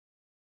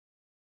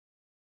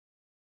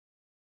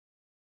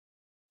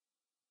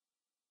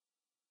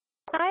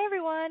Hi,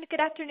 everyone. Good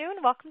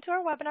afternoon. Welcome to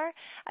our webinar.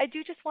 I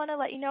do just want to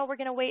let you know we're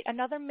going to wait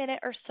another minute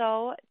or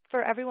so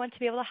for everyone to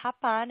be able to hop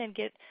on and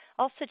get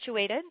all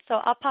situated. So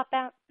I'll pop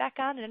back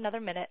on in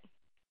another minute.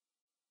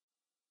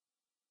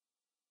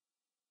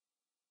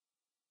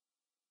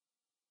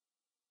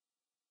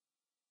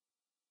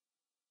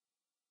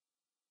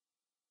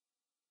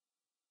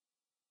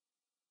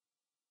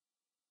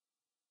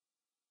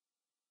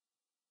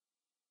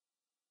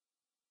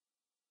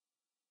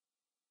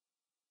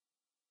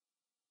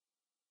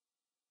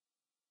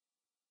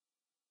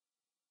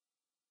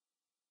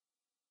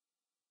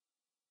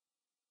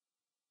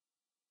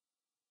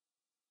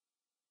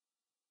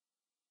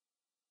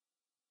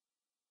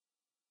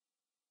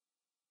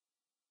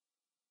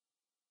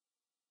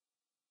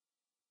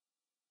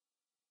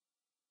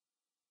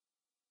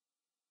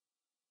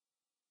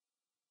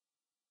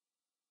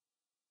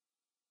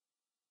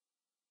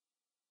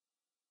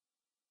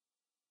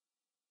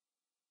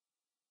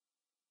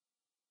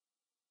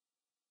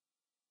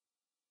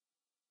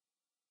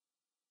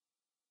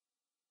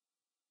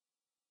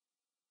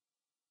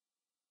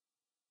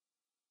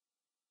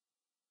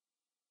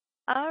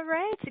 All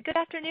right. Good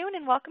afternoon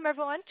and welcome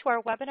everyone to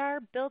our webinar,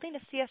 Building a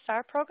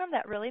CSR Program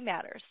That Really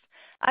Matters.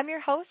 I'm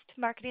your host,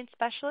 Marketing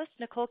Specialist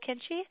Nicole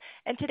Kinchy,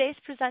 and today's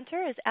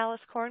presenter is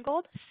Alice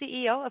Korngold,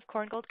 CEO of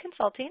Korngold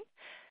Consulting.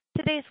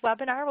 Today's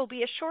webinar will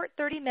be a short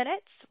 30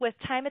 minutes with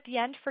time at the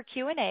end for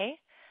Q&A.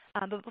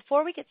 But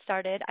before we get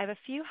started, I have a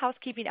few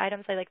housekeeping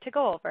items I'd like to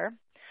go over.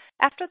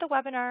 After the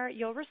webinar,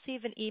 you'll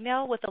receive an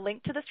email with a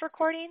link to this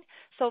recording,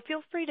 so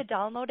feel free to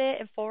download it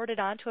and forward it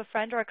on to a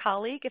friend or a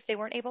colleague if they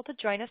weren't able to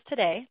join us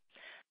today.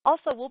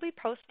 Also, we'll be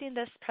posting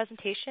this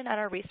presentation on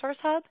our Resource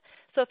Hub,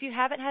 so if you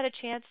haven't had a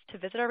chance to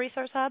visit our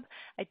Resource Hub,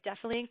 I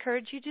definitely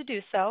encourage you to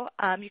do so.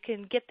 You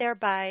can get there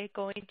by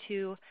going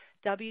to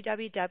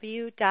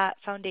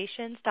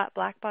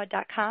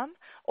www.foundations.blackbaud.com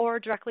or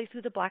directly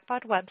through the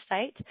Blackbaud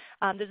website.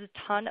 There's a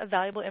ton of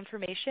valuable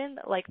information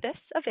like this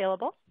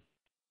available.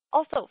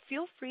 Also,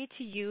 feel free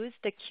to use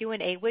the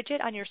Q&A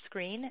widget on your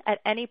screen at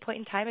any point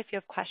in time if you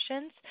have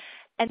questions,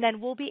 and then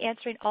we'll be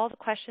answering all the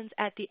questions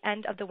at the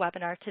end of the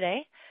webinar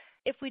today.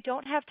 If we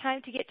don't have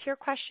time to get to your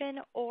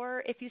question,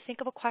 or if you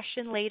think of a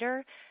question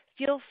later,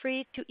 feel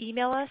free to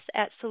email us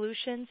at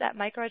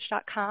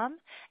solutions@microedge.com,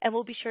 and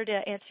we'll be sure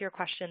to answer your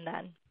question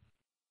then.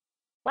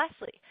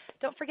 Lastly,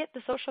 don't forget the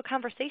social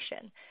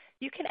conversation.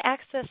 You can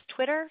access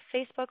Twitter,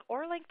 Facebook,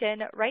 or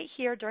LinkedIn right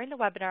here during the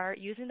webinar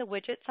using the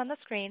widgets on the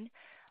screen.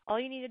 All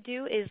you need to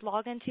do is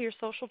log into your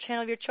social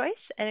channel of your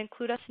choice and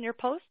include us in your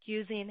post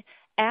using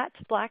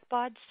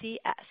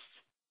 @BlackbaudCS.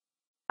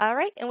 All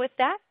right, and with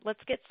that,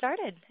 let's get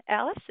started.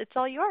 Alice, it's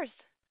all yours.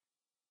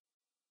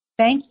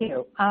 Thank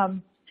you.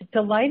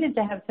 Delighted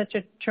to have such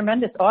a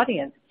tremendous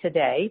audience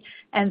today,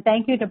 and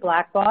thank you to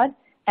Blackbaud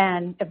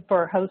and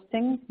for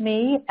hosting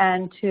me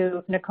and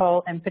to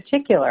Nicole in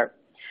particular.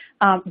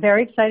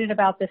 Very excited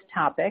about this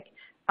topic.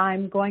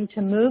 I'm going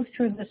to move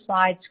through the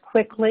slides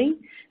quickly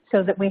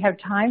so that we have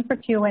time for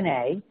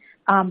Q&A.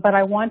 But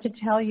I want to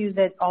tell you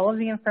that all of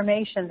the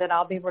information that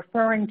I'll be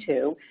referring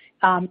to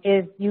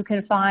is you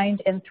can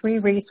find in 3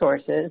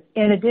 resources,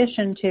 in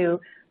addition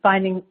to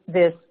finding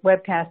this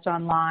webcast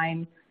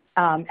online,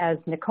 as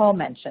Nicole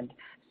mentioned.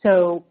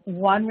 So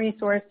one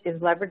resource is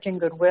Leveraging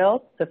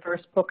Goodwill, the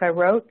first book I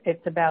wrote.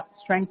 It's about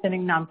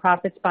strengthening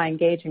nonprofits by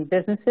engaging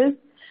businesses.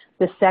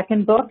 The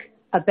second book,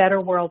 A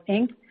Better World,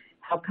 Inc.,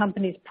 How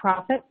Companies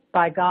Profit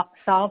by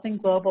Solving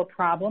Global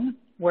Problems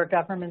Where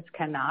Governments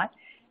Cannot.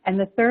 And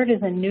the third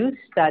is a new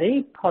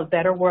study called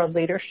Better World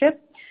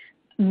Leadership,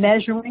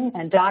 measuring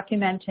and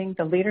documenting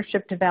the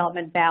leadership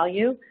development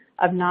value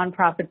of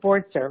nonprofit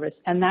board service.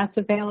 And that's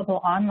available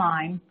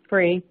online,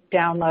 free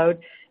download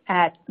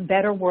at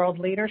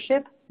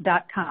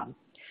betterworldleadership.com.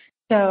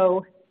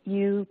 So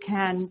you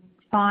can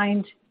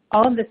find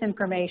all of this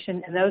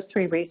information in those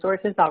 3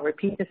 resources. I'll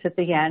repeat this at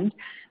the end.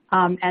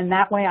 And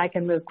that way I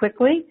can move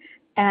quickly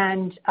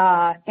and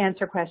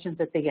answer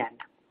questions at the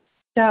end.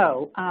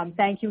 So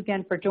thank you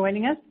again for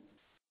joining us.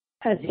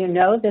 As you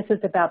know, this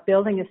is about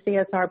building a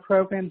CSR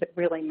program that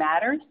really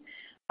matters.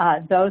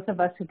 Those of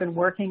us who've been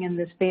working in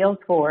this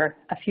field for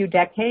a few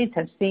decades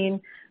have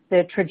seen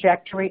the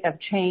trajectory of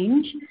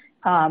change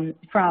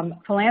from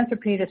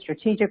philanthropy to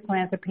strategic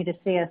philanthropy to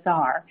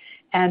CSR.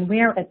 And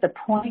we are at the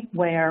point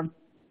where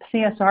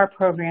CSR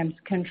programs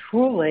can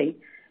truly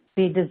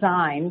be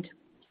designed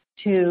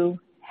to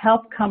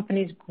help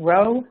companies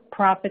grow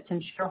profits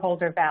and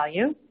shareholder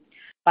value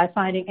by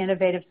finding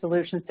innovative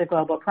solutions to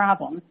global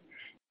problems,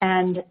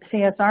 and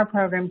CSR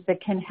programs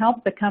that can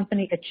help the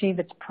company achieve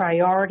its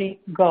priority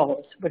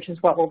goals, which is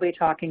what we'll be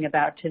talking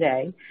about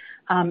today.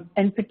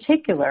 In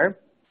particular,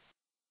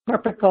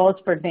 corporate goals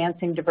for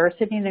advancing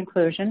diversity and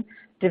inclusion,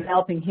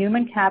 developing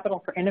human capital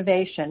for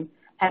innovation,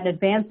 and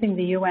advancing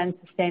the UN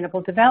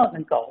Sustainable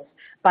Development Goals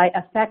by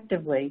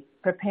effectively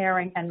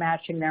preparing and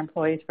matching their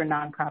employees for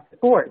nonprofit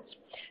boards.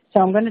 So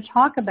I'm going to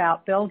talk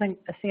about building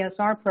a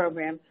CSR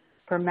program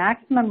for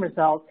maximum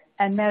results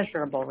and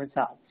measurable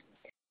results.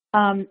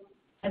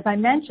 As I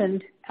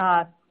mentioned,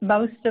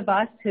 most of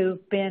us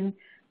who've been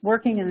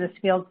working in this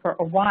field for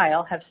a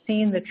while have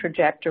seen the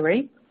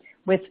trajectory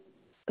with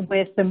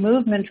the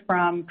movement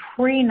from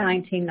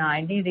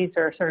pre-1990, these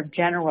are sort of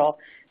general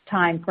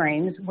time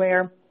frames,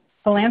 where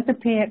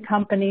philanthropy at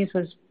companies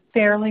was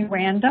fairly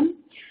random.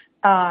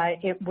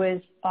 It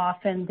was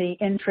often the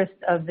interest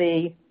of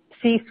the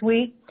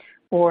C-suite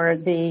or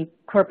the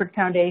corporate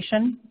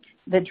foundation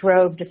that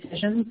drove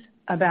decisions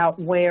about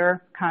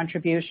where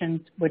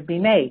contributions would be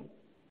made.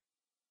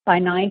 By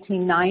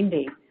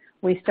 1990,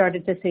 we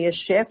started to see a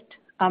shift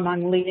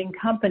among leading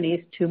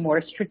companies to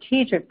more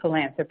strategic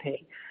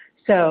philanthropy.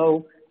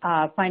 So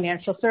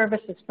financial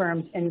services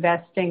firms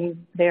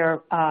investing their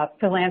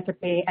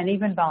philanthropy and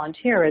even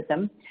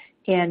volunteerism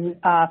in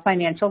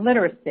financial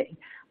literacy,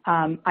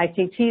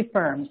 ICT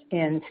firms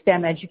in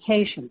STEM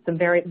education, some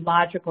very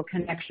logical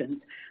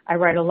connections. I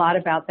write a lot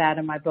about that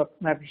in my book,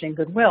 Leveraging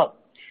Goodwill.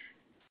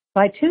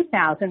 By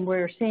 2000,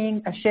 we're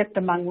seeing a shift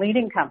among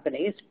leading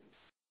companies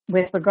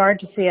with regard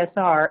to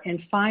CSR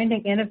in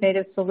finding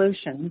innovative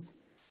solutions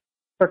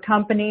for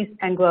companies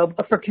and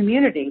for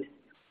communities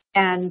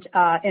and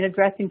in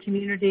addressing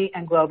community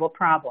and global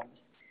problems.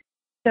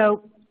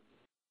 So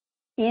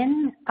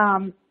in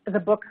the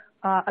book,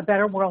 A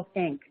Better World,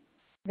 Inc.,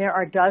 there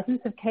are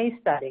dozens of case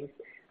studies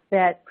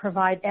that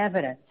provide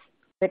evidence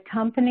that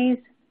companies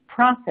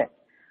profit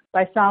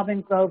by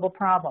solving global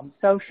problems,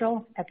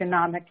 social,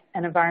 economic,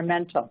 and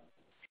environmental.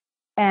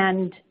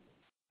 And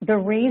the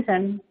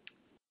reason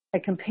I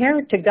compare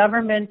it to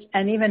government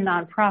and even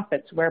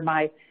nonprofits, where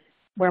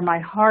my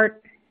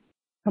heart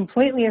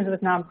completely is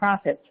with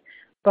nonprofits.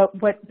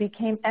 But what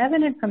became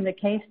evident from the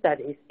case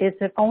studies is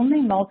that only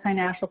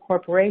multinational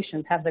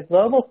corporations have the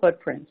global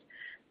footprints,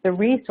 the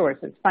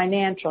resources,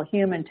 financial,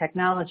 human,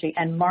 technology,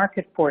 and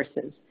market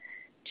forces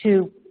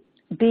to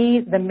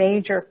be the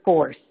major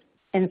force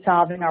in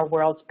solving our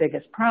world's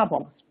biggest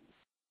problems,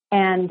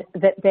 and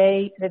that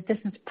this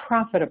is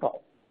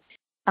profitable,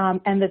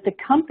 and that the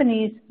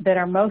companies that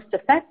are most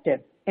effective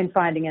in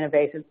finding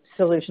innovative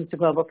solutions to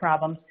global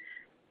problems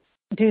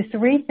do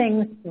three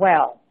things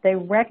well. They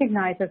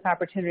recognize this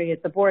opportunity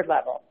at the board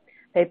level.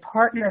 They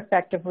partner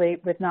effectively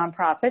with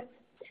nonprofits,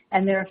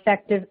 and they're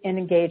effective in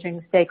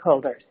engaging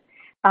stakeholders.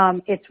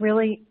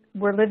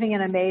 We're living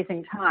in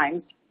amazing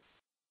times,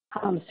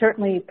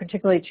 certainly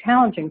particularly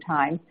challenging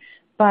times,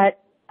 but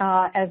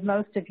as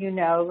most of you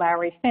know,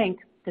 Larry Fink,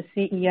 the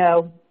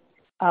CEO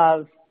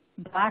of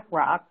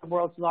BlackRock, the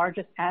world's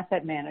largest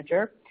asset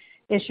manager,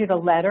 issued a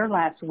letter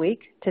last week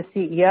to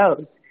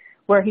CEOs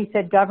where he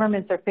said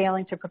governments are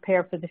failing to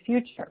prepare for the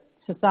future.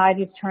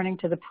 Society is turning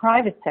to the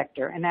private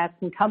sector and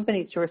asking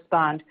companies to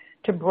respond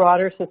to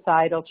broader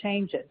societal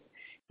changes.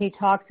 He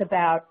talks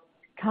about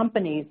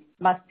companies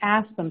must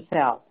ask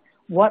themselves,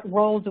 what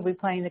role do we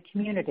play in the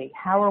community?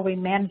 How are we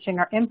managing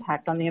our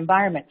impact on the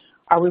environment?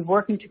 Are we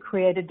working to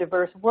create a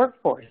diverse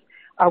workforce?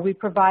 Are we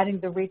providing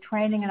the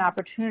retraining and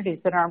opportunities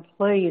that our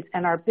employees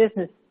and our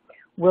business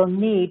will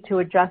need to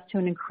adjust to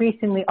an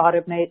increasingly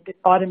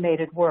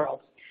automated world?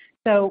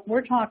 So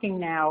we're talking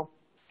now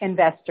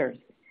investors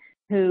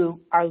who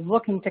are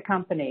looking to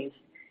companies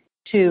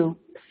to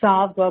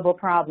solve global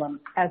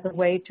problems as a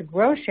way to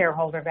grow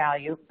shareholder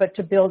value, but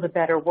to build a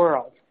better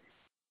world.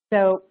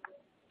 So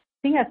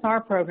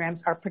CSR programs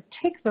are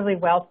particularly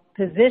well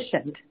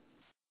positioned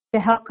to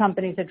help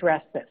companies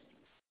address this.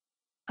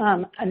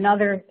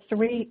 Another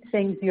three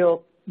things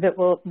that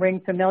will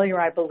ring familiar,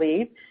 I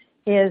believe,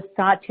 is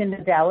Satya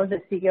Nadella,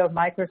 the CEO of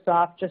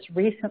Microsoft, just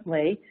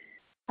recently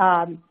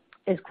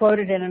is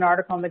quoted in an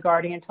article in The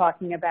Guardian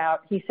talking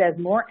about, he says,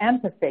 more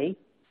empathy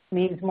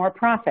means more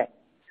profit.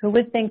 Who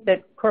would think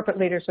that corporate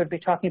leaders would be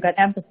talking about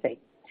empathy?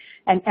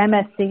 And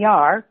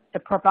MSCR, the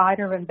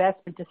provider of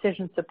investment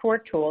decision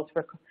support tools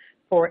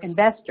for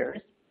investors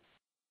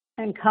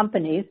and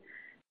companies,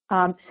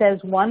 says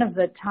one of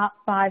the top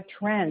 5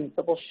 trends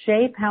that will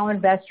shape how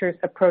investors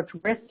approach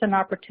risks and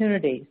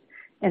opportunities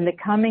in the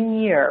coming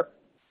year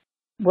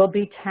will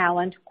be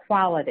talent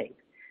quality.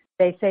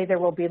 They say there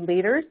will be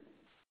leaders,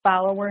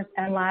 followers,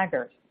 and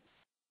laggers,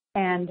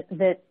 and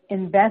that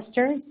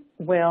investors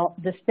will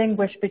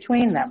distinguish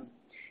between them,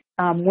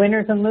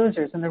 winners and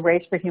losers in the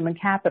race for human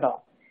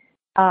capital.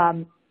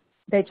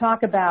 They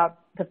talk about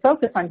the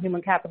focus on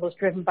human capital is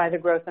driven by the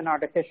growth in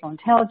artificial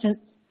intelligence.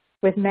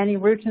 With many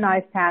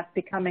routinized tasks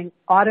becoming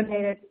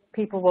automated,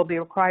 people will be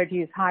required to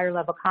use higher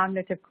level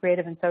cognitive,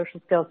 creative, and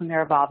social skills in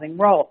their evolving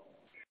role.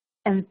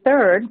 And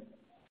third,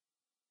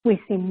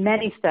 we see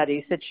many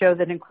studies that show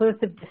that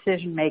inclusive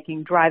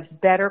decision-making drives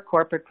better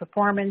corporate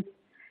performance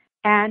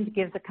and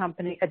gives a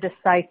company a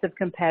decisive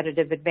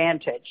competitive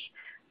advantage.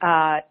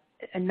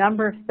 A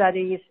number of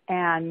studies,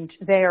 and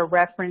they are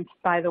referenced,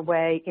 by the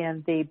way,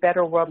 in the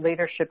Better World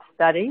Leadership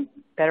study,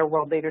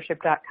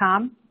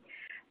 betterworldleadership.com.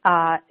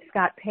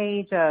 Scott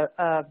Page,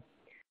 a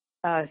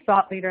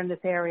thought leader in this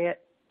area,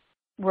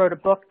 wrote a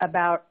book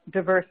about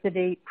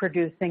diversity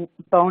producing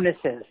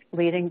bonuses,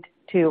 leading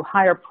to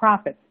higher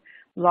profits,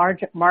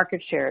 large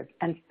market shares,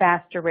 and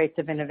faster rates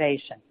of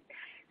innovation.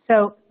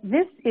 So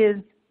this is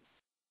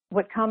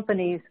what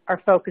companies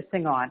are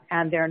focusing on,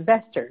 and their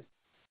investors.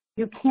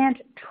 You can't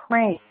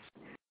train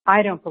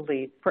I don't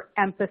believe, for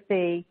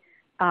empathy,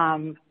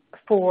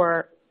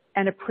 for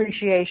an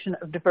appreciation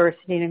of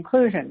diversity and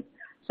inclusion.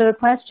 So the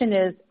question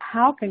is,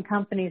 how can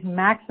companies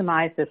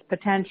maximize this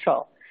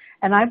potential?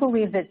 And I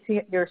believe that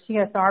your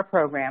CSR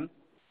program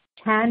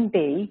can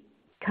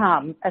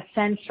become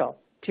essential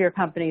to your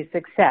company's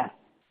success.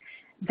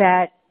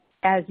 That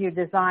as you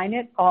design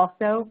it,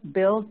 also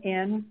build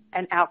in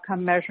an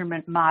outcome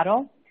measurement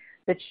model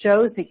that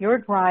shows that you're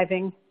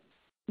driving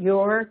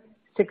your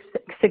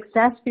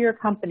success for your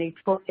company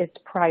for its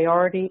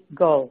priority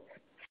goals.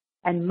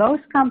 And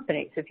most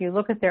companies, if you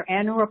look at their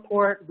annual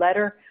report,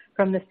 letter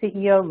from the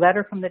CEO,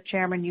 letter from the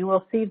chairman, you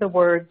will see the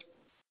words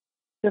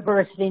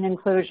diversity and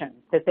inclusion,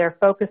 that they're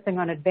focusing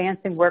on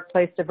advancing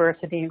workplace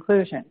diversity and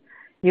inclusion.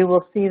 You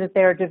will see that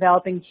they are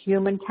developing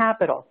human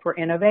capital for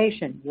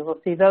innovation. You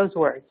will see those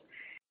words.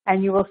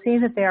 And you will see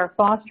that they are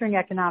fostering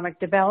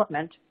economic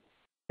development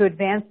to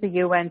advance the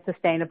UN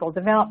Sustainable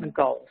Development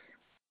Goals.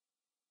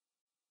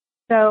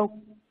 So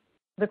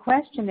the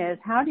question is,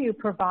 how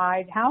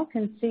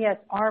can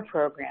CSR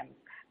programs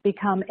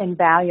become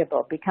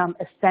invaluable, become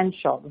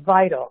essential,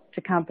 vital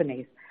to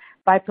companies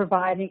by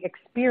providing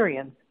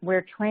experience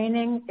where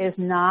training is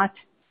not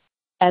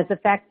as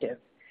effective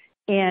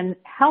in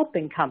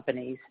helping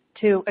companies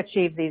to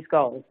achieve these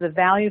goals? The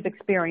value of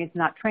experience,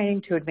 not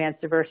training, to advance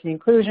diversity and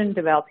inclusion,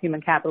 develop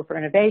human capital for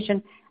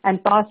innovation, and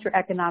foster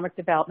economic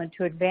development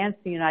to advance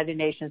the United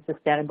Nations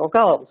Sustainable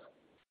Goals.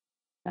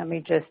 Let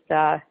me just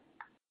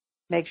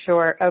make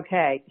sure.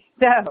 Okay,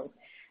 so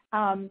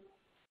I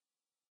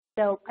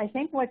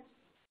think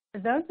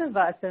those of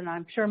us, and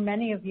I'm sure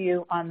many of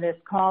you on this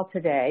call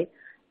today,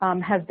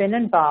 have been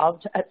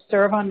involved,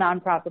 serve on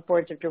nonprofit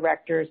boards of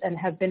directors, and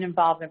have been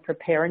involved in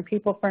preparing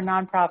people for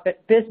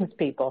business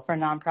people for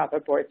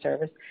nonprofit board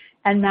service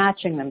and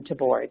matching them to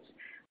boards.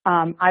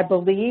 I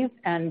believe,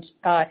 and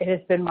it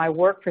has been my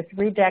work for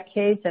 3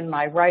 decades, and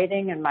my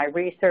writing and my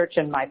research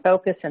and my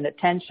focus and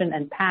attention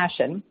and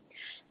passion,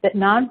 that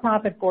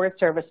nonprofit board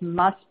service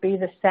must be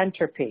the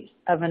centerpiece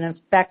of an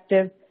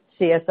effective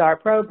CSR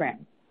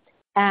program.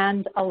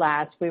 And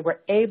alas, we were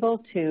able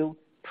to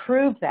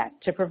prove that,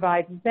 to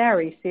provide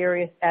very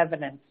serious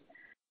evidence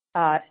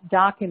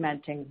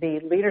documenting the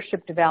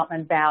leadership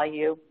development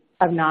value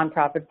of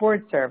nonprofit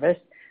board service.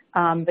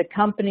 The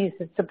companies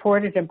that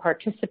supported and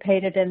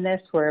participated in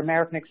this were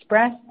American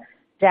Express,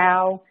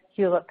 Dow,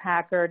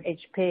 Hewlett-Packard,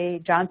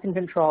 HP, Johnson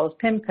Controls,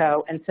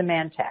 PIMCO, and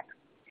Symantec.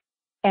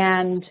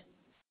 And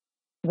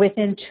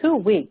within 2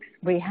 weeks,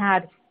 we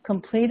had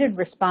completed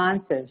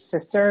responses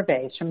to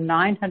surveys from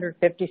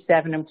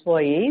 957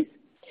 employees,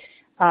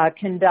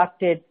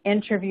 conducted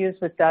interviews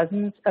with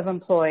dozens of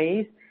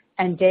employees,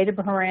 and Data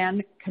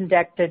Baran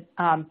conducted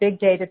big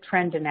data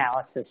trend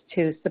analysis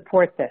to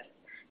support this.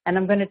 And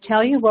I'm going to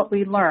tell you what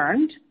we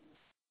learned,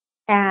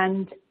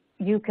 and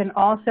you can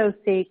also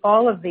see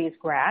all of these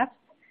graphs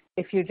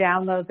if you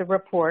download the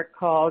report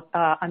called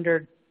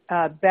under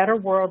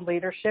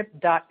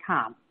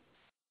betterworldleadership.com.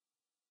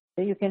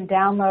 So you can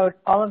download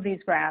all of these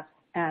graphs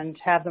and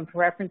have them for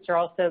reference. There are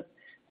also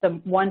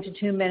some 1 to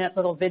 2 minute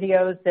little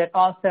videos that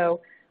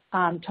also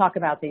talk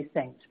about these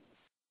things.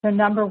 So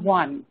number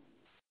 1,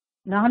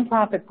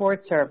 nonprofit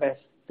board service,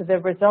 the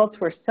results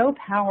were so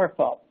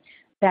powerful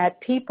that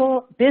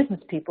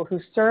business people who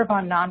serve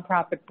on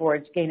nonprofit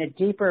boards gain a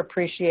deeper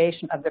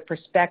appreciation of the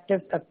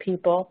perspectives of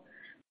people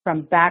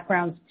from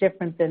backgrounds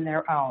different than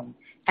their own,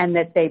 and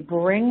that they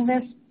bring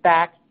this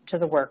back to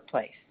the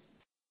workplace.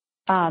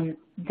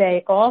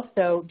 They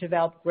also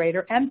develop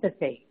greater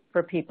empathy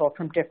for people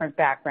from different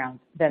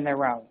backgrounds than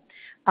their own.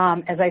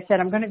 As I said,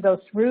 I'm going to go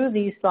through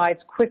these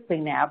slides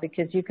quickly now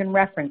because you can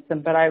reference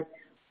them, but I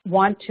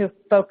want to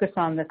focus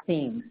on the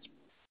themes.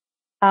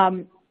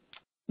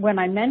 When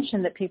I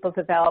mentioned that people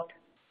develop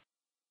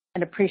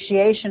an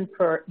appreciation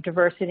for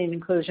diversity and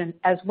inclusion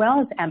as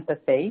well as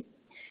empathy,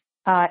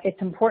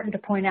 it's important to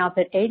point out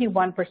that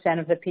 81%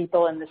 of the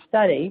people in the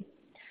study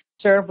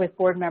serve with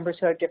board members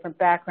who have different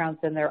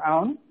backgrounds than their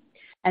own,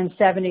 and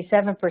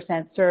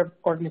 77% serve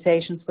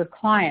organizations with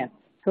clients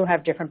who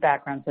have different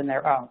backgrounds than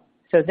their own.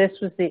 So this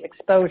was the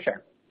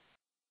exposure.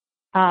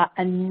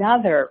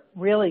 Another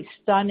really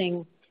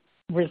stunning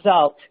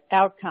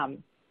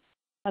outcome,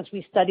 as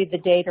we studied the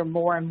data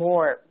more and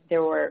more,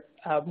 there were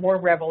more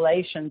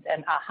revelations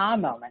and aha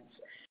moments.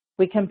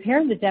 We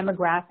compared the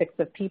demographics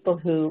of people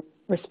who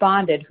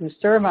responded, who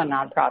serve on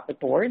nonprofit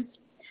boards,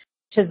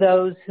 to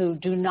those who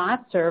do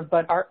not serve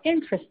but are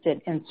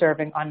interested in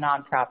serving on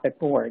nonprofit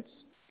boards.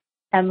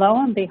 And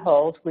lo and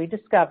behold, we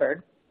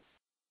discovered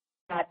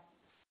that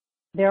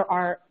there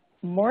are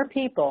more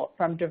people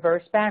from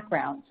diverse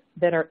backgrounds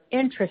that are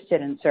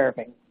interested in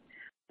serving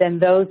than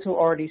those who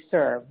already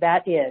serve.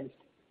 That is,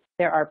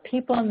 there are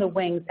people in the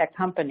wings at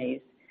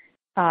companies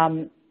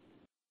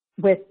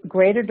with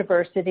greater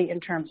diversity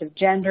in terms of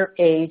gender,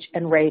 age,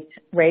 and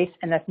race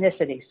and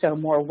ethnicity. So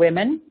more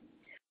women,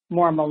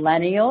 more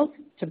millennials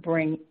to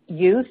bring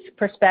youth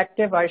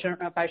perspective. I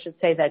don't know if I should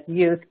say that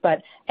youth,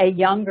 but a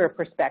younger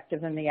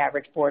perspective than the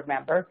average board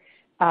member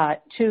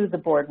to the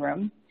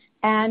boardroom,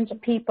 and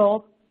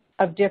people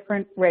of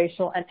different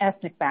racial and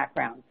ethnic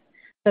backgrounds.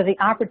 So the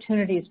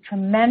opportunity is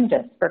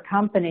tremendous for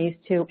companies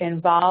to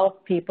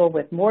involve people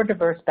with more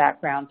diverse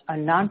backgrounds on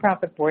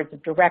nonprofit boards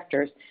of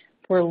directors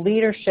for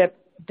leadership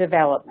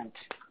development.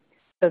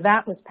 So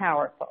that was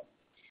powerful.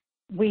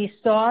 We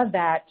saw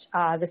that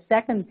the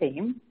second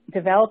theme,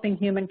 developing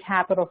human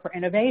capital for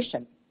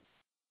innovation,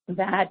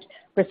 that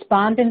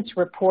respondents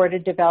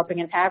reported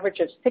developing an average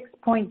of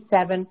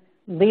 6.7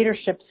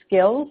 leadership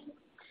skills,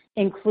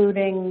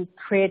 including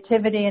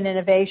creativity and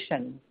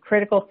innovation,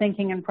 critical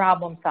thinking and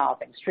problem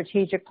solving,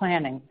 strategic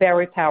planning,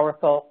 very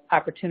powerful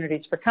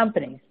opportunities for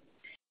companies.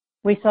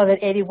 We saw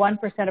that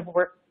 81%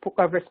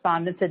 of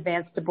respondents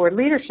advanced to board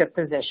leadership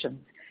positions.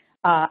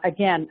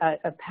 Again,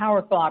 a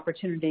powerful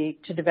opportunity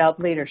to develop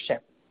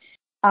leadership.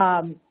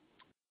 The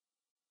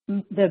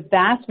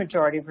vast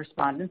majority of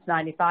respondents,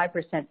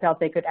 95%, felt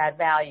they could add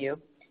value,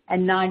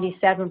 and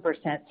 97%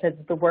 said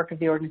that the work of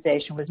the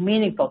organization was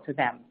meaningful to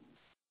them.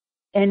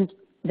 And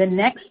the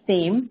next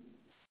theme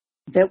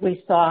that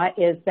we saw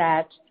is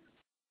that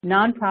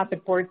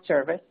nonprofit board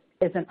service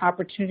is an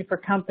opportunity for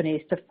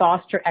companies to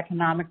foster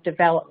economic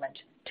development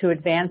to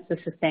advance the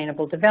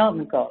Sustainable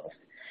Development Goals.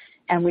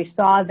 And we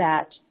saw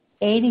that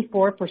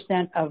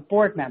 84% of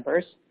board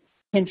members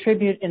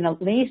contribute in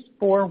at least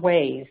 4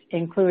 ways,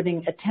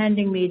 including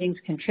attending meetings,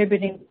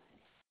 contributing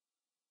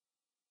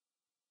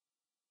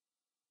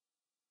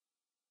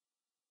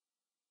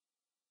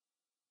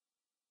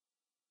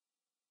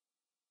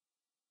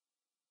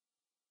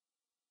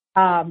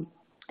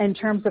in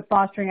terms of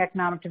fostering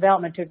economic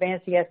development to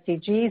advance the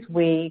SDGs,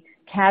 we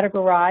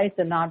categorize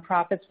the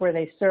nonprofits where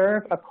they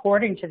serve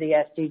according to the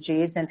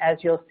SDGs. And as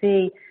you'll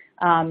see,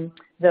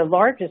 the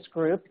largest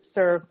group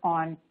serve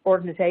on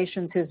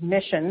organizations whose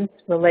missions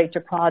relate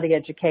to quality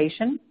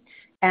education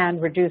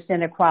and reduce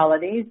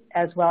inequalities,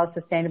 as well as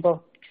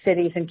sustainable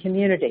cities and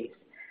communities.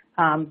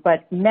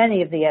 But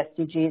many of the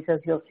SDGs,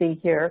 as you'll see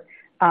here,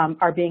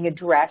 are being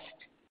addressed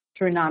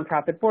through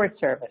nonprofit board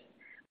service.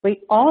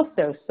 We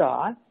also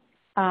saw,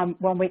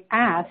 when we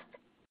asked,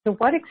 to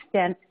what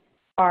extent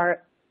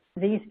are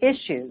these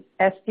issues,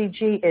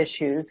 SDG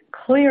issues,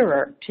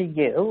 clearer to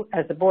you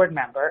as a board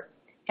member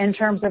in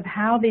terms of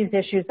how these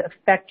issues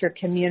affect your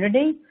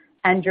community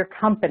and your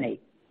company?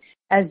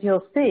 As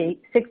you'll see,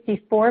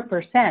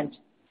 64%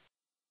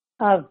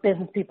 of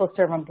business people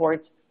serve on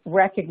boards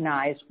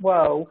recognize,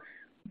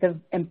 the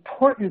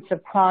importance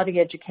of quality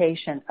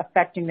education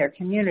affecting their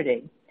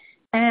community,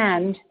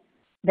 and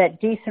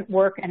that decent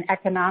work and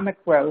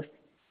economic growth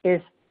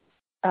is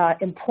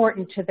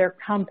important to their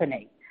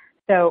company.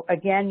 So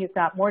again, you've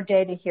got more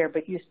data here,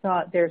 but you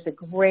saw there's a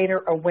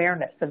greater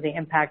awareness of the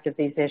impact of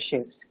these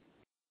issues.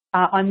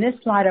 On this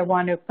slide, I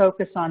want to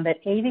focus on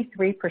that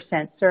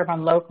 83% serve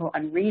on local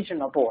and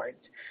regional boards.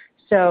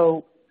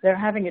 So they're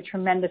having a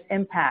tremendous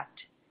impact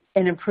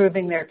in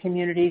improving their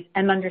communities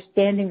and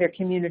understanding their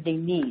community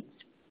needs.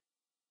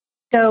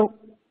 So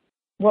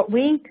what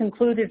we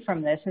concluded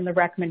from this in the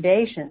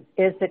recommendations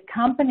is that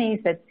companies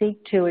that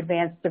seek to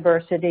advance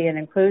diversity and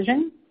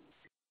inclusion,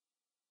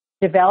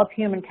 develop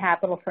human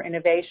capital for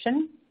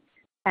innovation,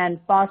 and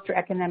foster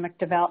economic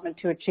development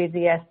to achieve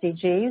the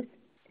SDGs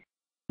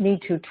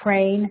need to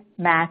train,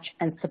 match,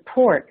 and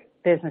support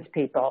business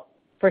people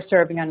for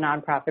serving on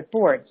nonprofit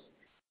boards.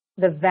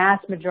 The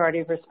vast majority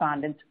of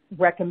respondents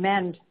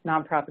recommend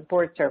nonprofit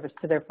board service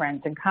to their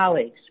friends and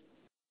colleagues.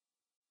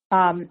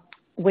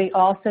 We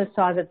also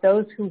saw that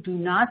those who do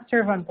not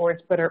serve on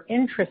boards but are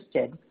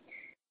interested,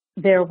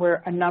 there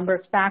were a number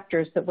of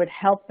factors that would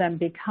help them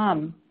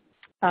become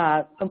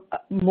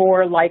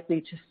more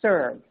likely to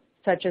serve,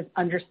 such as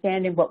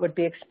understanding what would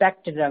be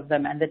expected of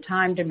them and the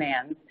time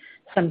demands,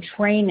 some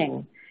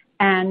training,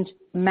 and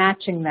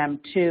matching them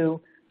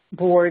to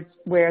boards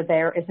where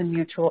there is a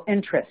mutual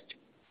interest.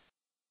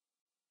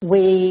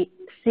 We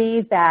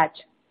see that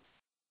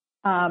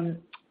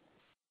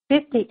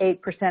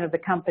 58% of the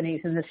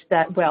companies in the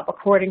study,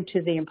 according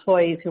to the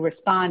employees who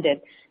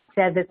responded,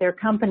 said that their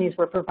companies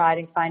were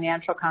providing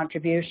financial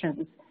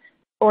contributions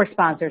or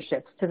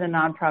sponsorships to the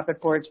nonprofit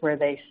boards where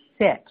they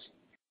sit.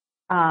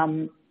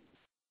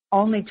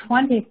 Only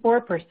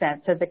 24%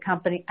 said the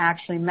company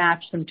actually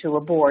matched them to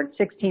a board.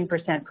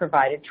 16%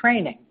 provided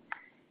training.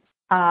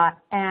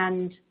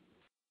 And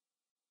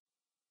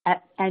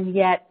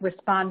yet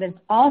respondents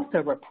also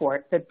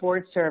report that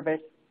board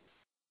service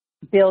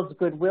builds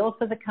goodwill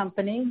for the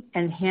company,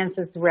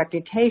 enhances the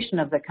reputation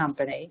of the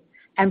company,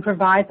 and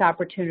provides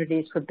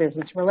opportunities for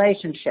business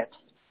relationships.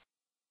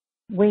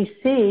 We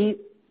see,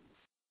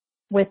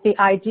 with the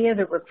idea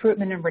that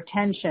recruitment and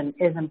retention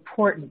is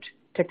important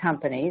to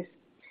companies,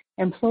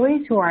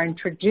 employees who are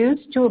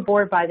introduced to a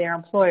board by their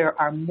employer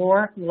are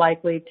more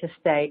likely to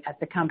stay at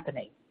the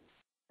company.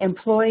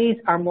 Employees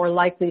are more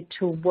likely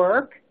to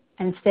work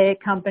and stay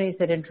at companies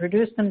that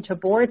introduce them to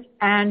boards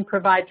and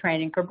provide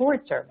training for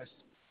board service.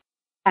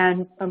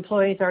 And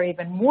employees are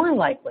even more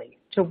likely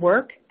to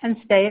work and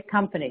stay at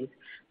companies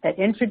that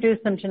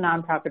introduce them to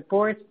nonprofit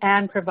boards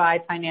and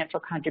provide financial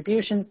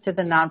contributions to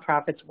the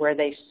nonprofits where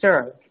they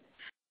serve.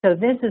 So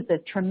this is a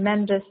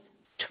tremendous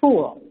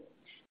tool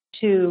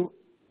to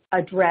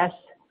address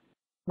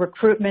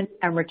recruitment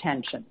and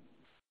retention.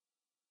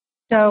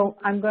 So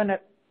I'm going to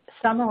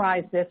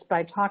summarize this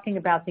by talking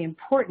about the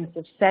importance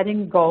of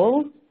setting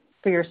goals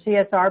for your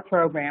CSR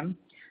program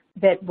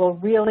that will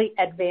really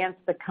advance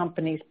the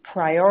company's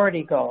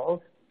priority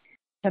goals,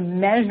 to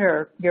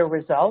measure your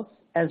results,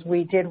 as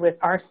we did with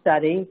our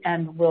study,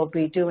 and we'll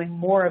be doing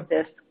more of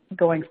this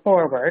going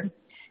forward,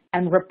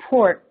 and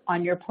report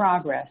on your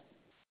progress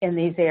in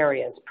these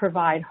areas.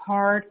 Provide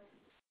hard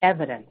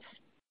evidence.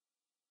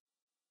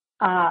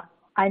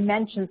 I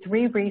mentioned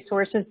 3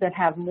 resources that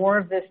have more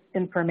of this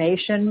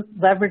information.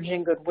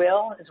 Leveraging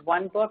Goodwill is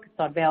one book. It's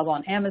available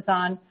on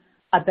Amazon.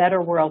 A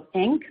Better World,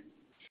 Inc.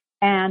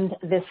 And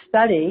this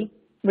study,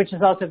 which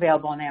is also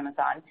available on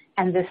Amazon,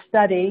 and this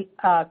study,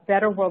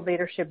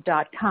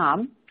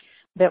 betterworldleadership.com,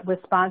 that was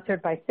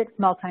sponsored by 6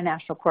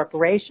 multinational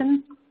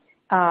corporations.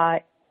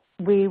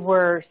 We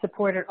were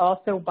supported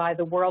also by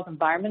the World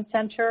Environment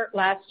Center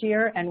last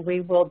year, and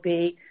we will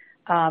be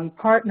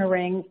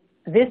partnering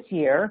this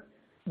year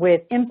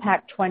with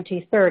Impact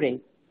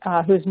 2030,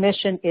 whose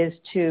mission is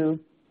to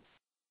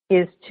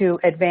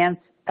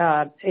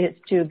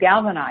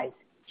galvanize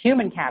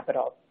human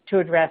capital to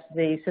address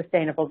the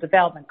Sustainable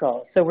Development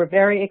Goals. So we're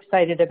very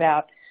excited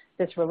about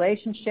this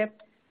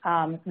relationship.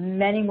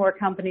 Many more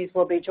companies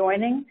will be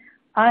joining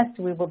us.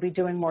 We will be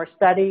doing more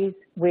studies.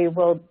 We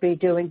will be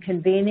doing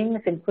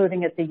convenings,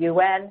 including at the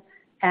UN,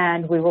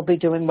 and we will be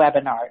doing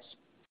webinars.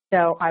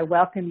 So I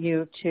welcome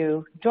you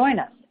to join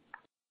us.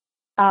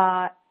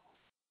 I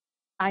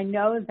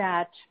know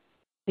that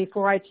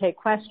before I take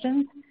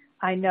questions,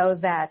 I know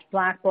that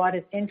Blackbaud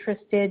is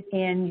interested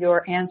in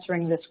your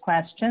answering this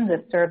question,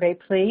 this survey,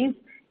 please.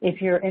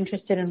 If you're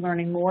interested in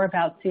learning more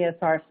about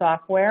CSR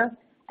software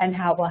and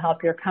how it will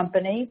help your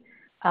company.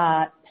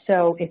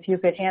 So if you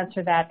could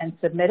answer that and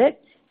submit it.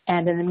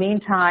 And in the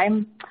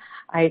meantime,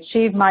 I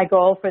achieved my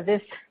goal for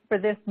this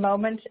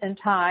moment in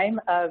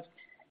time of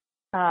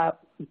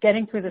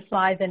getting through the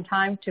slides in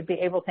time to be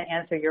able to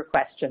answer your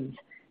questions.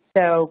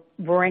 So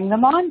bring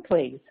them on,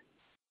 please.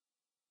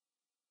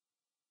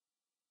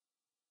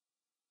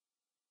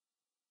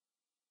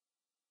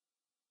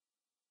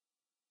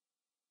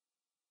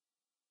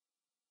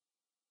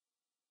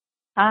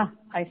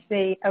 I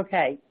see.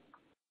 Okay.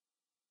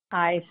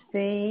 I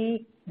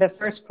see the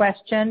first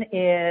question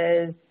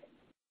is,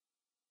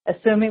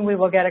 assuming we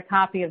will get a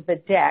copy of the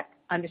deck,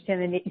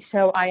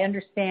 so I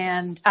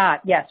understand,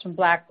 yes, from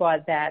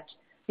Blackbaud, that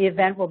the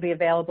event will be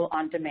available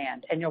on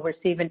demand, and you'll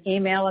receive an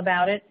email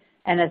about it.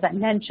 And as I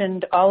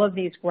mentioned, all of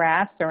these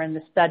graphs are in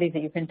the study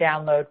that you can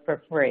download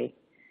for free.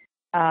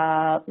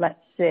 Let's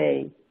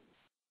see.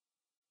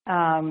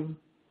 I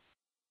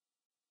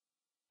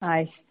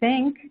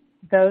think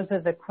those are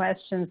the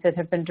questions that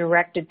have been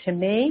directed to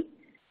me.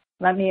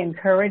 Let me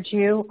encourage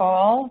you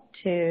all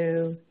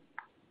to,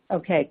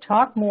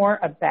 talk more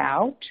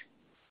about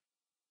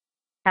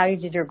how you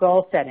did your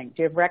goal setting.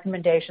 Do you have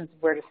recommendations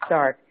of where to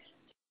start?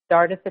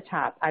 Start at the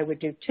top. I would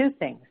do 2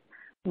 things.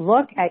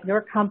 Look at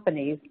your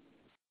company's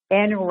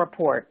annual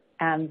report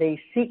and the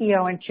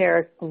CEO and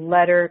Chair's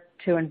letter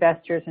to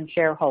investors and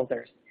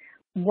shareholders.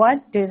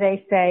 What do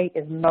they say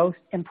is most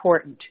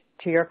important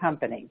to your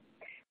company?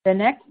 The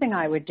next thing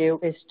I would do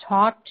is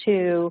talk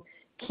to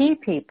key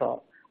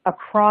people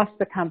across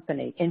the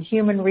company in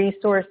human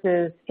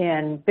resources,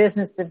 in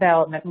business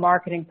development,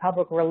 marketing,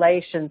 public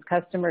relations,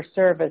 customer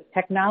service,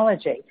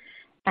 technology,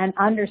 and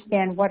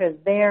understand what are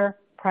their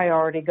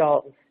priority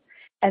goals.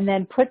 And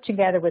then put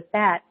together with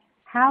that,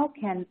 how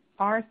can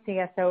our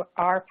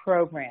CSR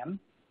program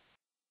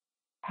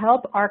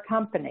help our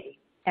company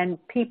and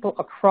people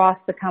across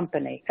the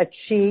company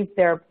achieve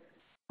their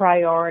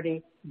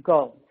priority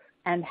goals?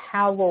 And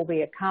how will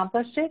we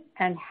accomplish it,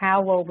 and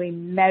how will we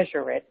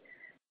measure it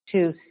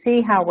to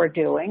see how we're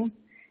doing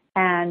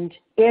and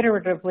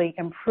iteratively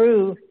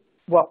improve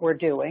what we're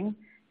doing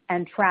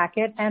and track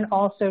it, and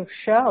also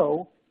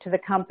show to the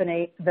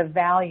company the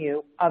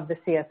value of the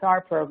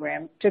CSR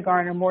program to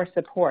garner more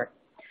support.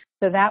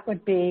 So that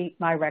would be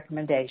my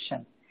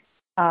recommendation.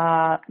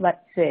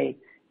 Let's see.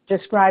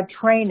 Describe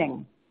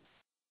training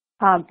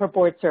for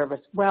board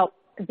service. Well,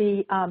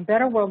 the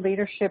Better World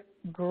Leadership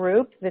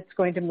Group that's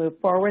going to move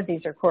forward,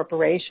 these are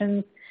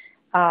corporations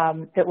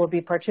that will be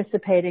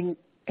participating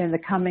in the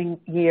coming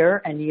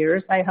year and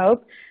years, I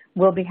hope.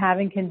 We'll be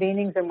having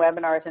convenings and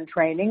webinars and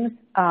trainings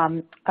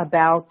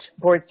about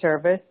board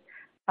service,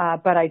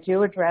 but I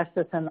do address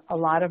this in a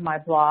lot of my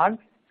blogs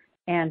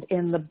and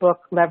in the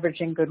book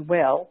Leveraging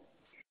Goodwill.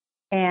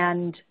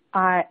 And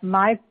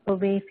my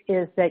belief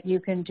is that you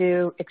can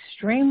do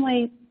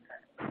extremely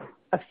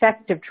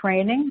effective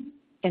training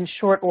in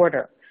short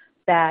order,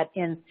 that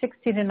in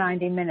 60 to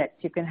 90 minutes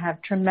you can have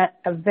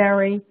a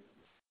very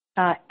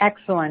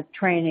excellent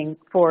training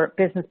for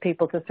business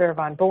people to serve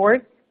on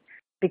boards,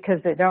 because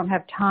they don't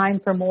have time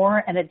for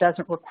more and it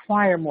doesn't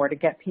require more to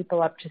get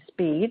people up to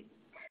speed.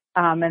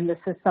 And this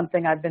is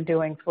something I've been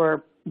doing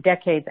for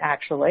decades,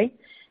 actually.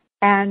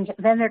 And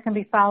then there can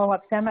be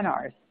follow-up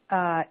seminars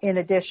in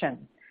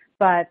addition.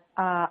 But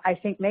I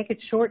think make it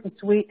short and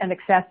sweet and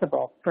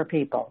accessible for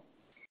people.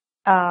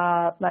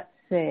 let's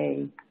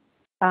see,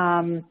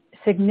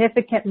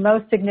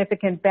 most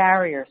significant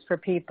barriers for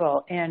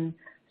people in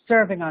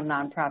serving on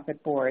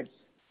nonprofit boards.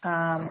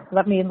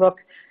 Let me look.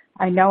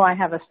 I know I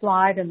have a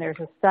slide and there's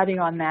a study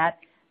on that,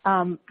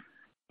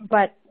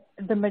 but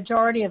the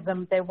majority of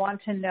them, they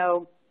want to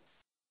know,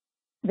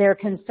 their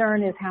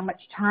concern is how much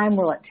time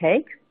will it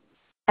take,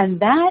 and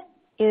that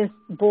is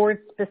board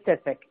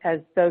specific, as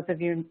those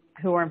of you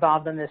who are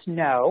involved in this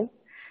know.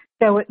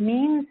 So it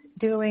means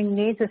doing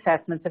needs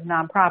assessments of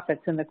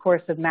nonprofits in the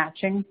course of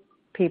matching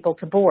people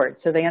to boards,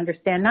 so they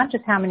understand not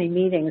just how many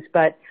meetings,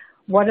 but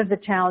what are the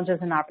challenges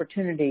and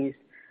opportunities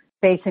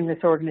facing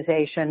this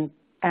organization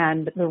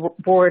and the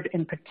board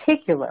in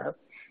particular,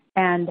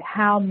 and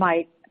how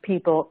might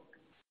people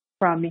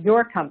from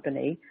your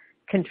company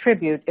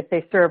contribute if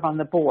they serve on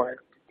the board.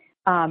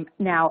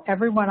 Now,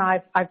 everyone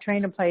I've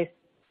trained and placed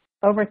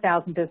over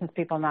 1,000 business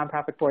people on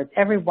nonprofit boards.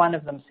 Every one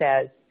of them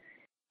says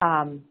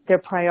their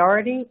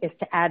priority is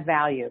to add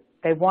value.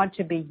 They want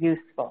to be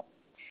useful.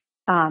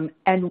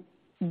 And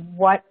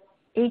what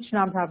each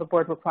nonprofit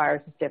board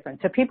requires is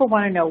different. So people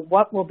want to know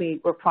what will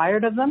be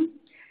required of them.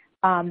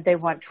 They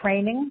want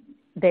training.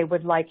 They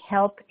would like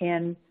help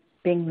in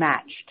being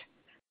matched.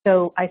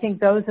 So I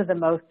think those are the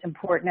most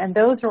important, and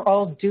those are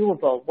all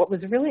doable. What was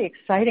really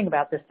exciting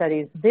about this study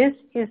is this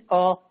is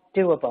all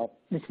doable.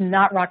 It's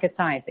not rocket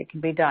science. It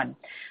can be done.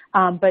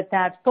 But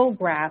that full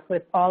graph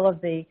with all of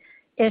the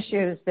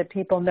issues that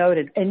people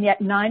noted, and yet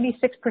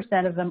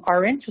 96% of them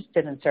are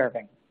interested in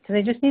serving. So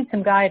they just need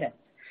some guidance.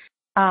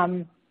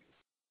 So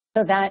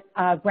that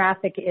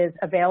graphic is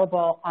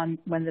available on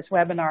when this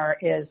webinar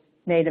is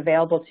made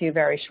available to you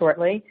very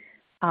shortly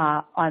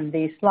on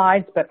these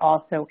slides, but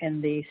also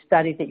in the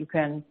study that you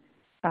can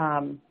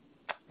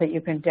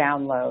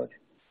download.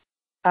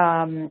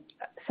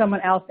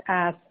 Someone else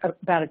asked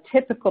about a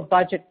typical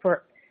budget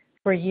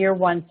for year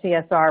one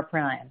CSR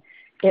plan.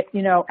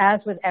 As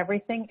with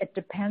everything, it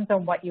depends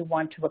on what you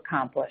want to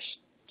accomplish.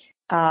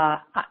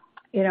 And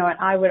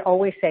I would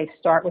always say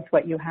start with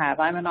what you have.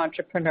 I'm an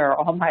entrepreneur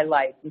all my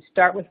life. You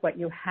start with what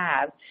you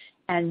have,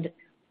 and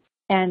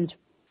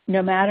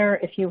no matter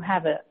if you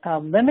have a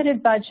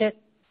limited budget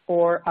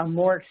or a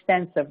more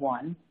extensive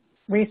one,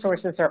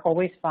 resources are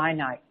always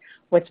finite.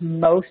 What's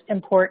most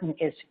important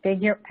is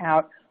figure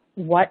out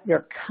what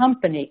your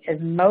company is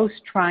most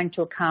trying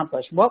to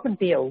accomplish. What would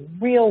be a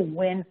real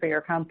win for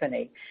your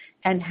company,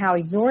 and how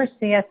your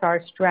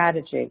CSR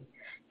strategy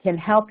can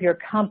help your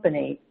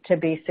company to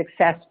be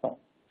successful.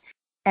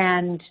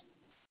 And,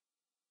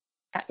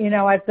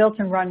 I've built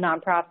and run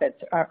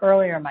nonprofits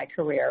earlier in my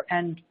career,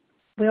 and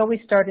we always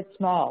started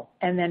small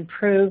and then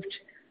proved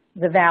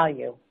the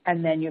value,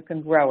 and then you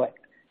can grow it.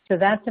 So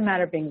that's a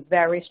matter of being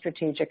very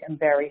strategic and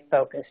very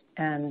focused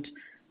and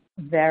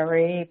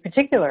very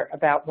particular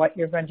about what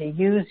you're going to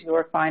use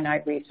your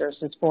finite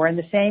resources for. And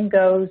the same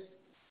goes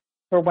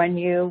for when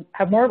you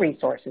have more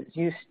resources.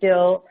 You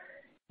still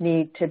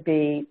need to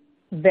be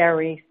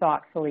very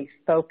thoughtfully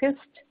focused,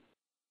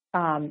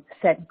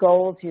 set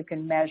goals you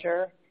can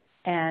measure,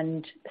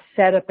 and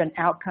set up an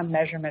outcome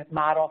measurement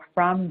model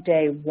from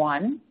day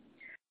one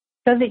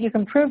so that you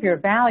can prove your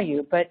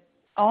value, but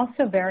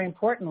also very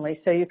importantly,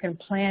 so you can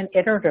plan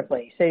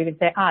iteratively. So you can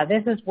say,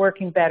 this is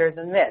working better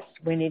than this.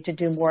 We need to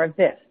do more of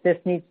this. This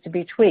needs to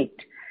be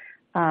tweaked,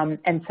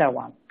 and so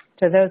on.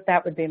 So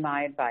that would be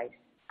my advice.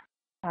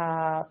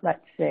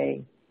 Let's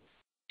see.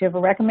 Do you have a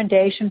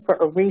recommendation for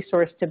a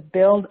resource to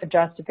build a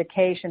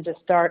justification to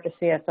start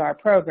a CSR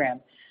program?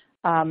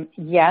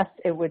 Yes,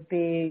 it would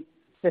be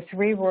the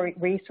three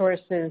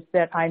resources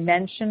that I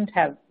mentioned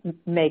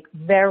make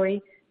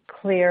very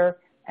clear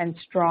and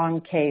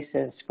strong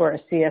cases for a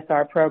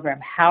CSR program.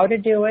 How to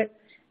do it,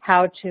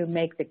 how to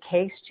make the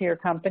case to your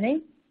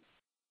company,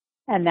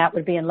 and that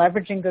would be in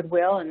Leveraging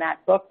Goodwill in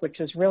that book, which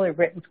was really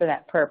written for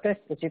that purpose.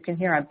 As you can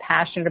hear, I'm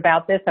passionate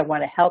about this. I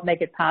want to help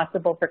make it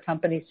possible for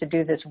companies to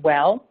do this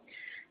well.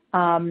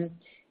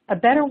 A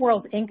Better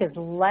World, Inc. is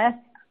less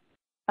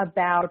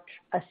about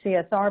a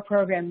CSR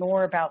program,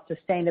 more about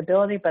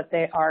sustainability, but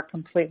they are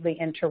completely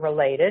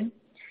interrelated.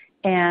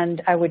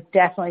 And I would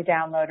definitely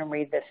download and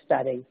read this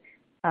study,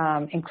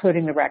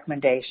 including the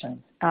recommendations.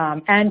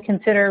 And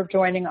consider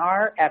joining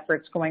our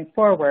efforts going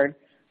forward,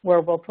 where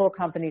we'll pull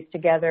companies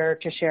together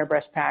to share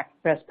best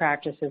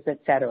practices, et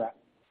cetera.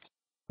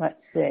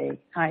 Let's see.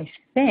 I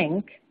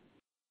think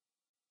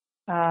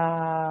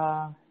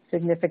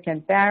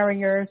significant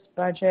barriers,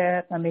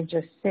 budget, let me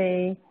just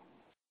see.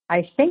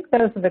 I think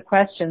those are the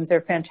questions.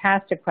 They're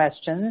fantastic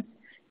questions,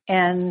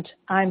 and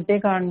I'm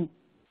big on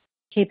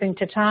keeping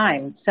to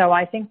time. So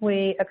I think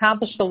we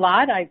accomplished a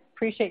lot. I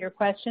appreciate your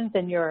questions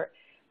and your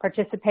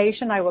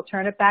participation. I will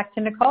turn it back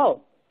to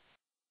Nicole.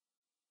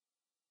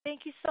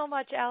 Thank you so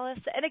much, Alice.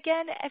 And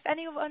again, if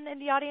anyone in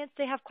the audience,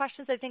 they have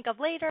questions they think of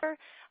later,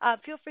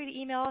 feel free to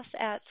email us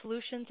at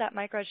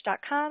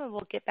solutions@microedge.com, and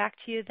we'll get back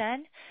to you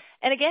then.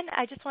 And again,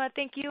 I just want to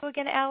thank you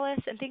again, Alice,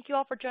 and thank you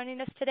all for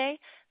joining us today.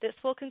 This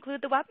will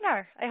conclude the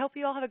webinar. I hope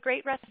you all have a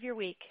great rest of your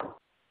week.